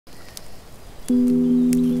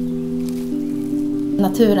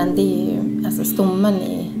Naturen, det är ju alltså stommen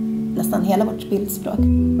i nästan hela vårt bildspråk.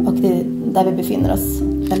 Och det är där vi befinner oss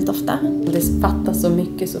väldigt ofta. Det fattas så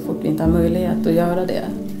mycket så fort vi inte har möjlighet att göra det.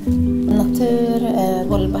 Natur,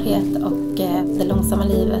 hållbarhet och det långsamma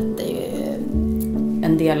livet är ju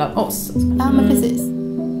en del av oss. Ja, men precis.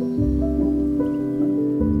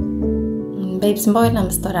 Babes in Boyland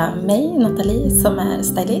består av mig, Nathalie, som är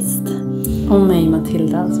stylist. Och mig,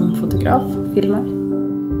 Matilda, som är fotograf och filmar.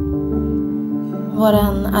 Vår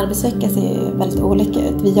arbetsvecka ser ju väldigt olika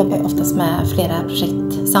ut. Vi jobbar oftast med flera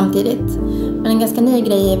projekt samtidigt. Men en ganska ny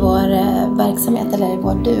grej i vår verksamhet, eller i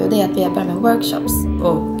vår duo, det är att vi jobbar med workshops.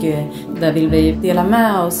 Och där vill vi dela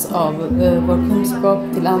med oss av vår kunskap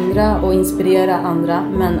till andra och inspirera andra,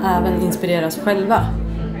 men även inspirera oss själva.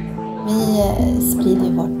 Vi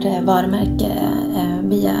sprider vårt varumärke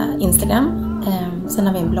via Instagram. Sen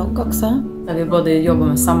har vi en blogg också. Där vi både jobbar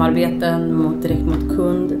med samarbeten direkt mot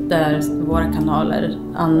kund, där våra kanaler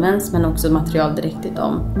används, men också material direkt till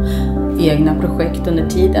dem. Egna projekt under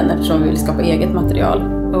tiden, eftersom vi vill skapa eget material.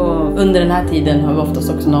 Och under den här tiden har vi oftast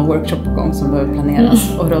också någon workshop på gång som behöver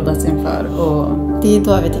planeras och rådas inför. Det är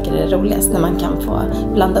då vi tycker det är roligast, när man kan få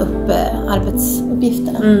blanda upp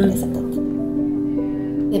arbetsuppgifterna på det sättet.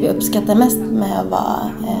 Det vi uppskattar mest med att vara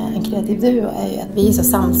en kreativ duo är ju att vi är så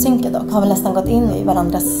samsynkade och har väl nästan gått in i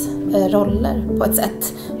varandras roller på ett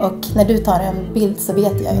sätt. Och när du tar en bild så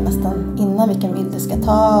vet jag ju nästan innan vilken bild du ska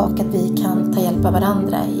ta, och att vi kan ta hjälp av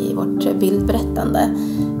varandra i vårt bildberättande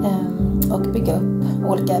och bygga upp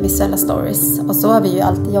olika visuella stories. Och så har vi ju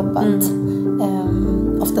alltid jobbat,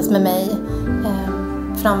 oftast med mig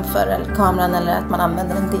framför kameran, eller att man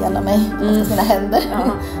använder en del av mig, oftast mina händer.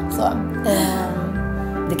 Ja. Så,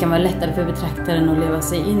 det kan vara lättare för betraktaren att leva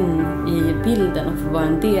sig in i bilden och få vara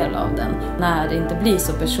en del av den, när det inte blir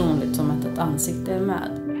så personligt som att ett ansikte är med.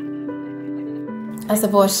 Alltså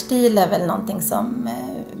vår stil är väl någonting som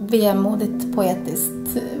vemodigt,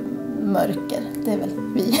 poetiskt mörker. Det är väl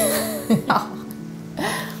vi.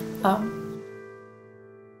 Ja.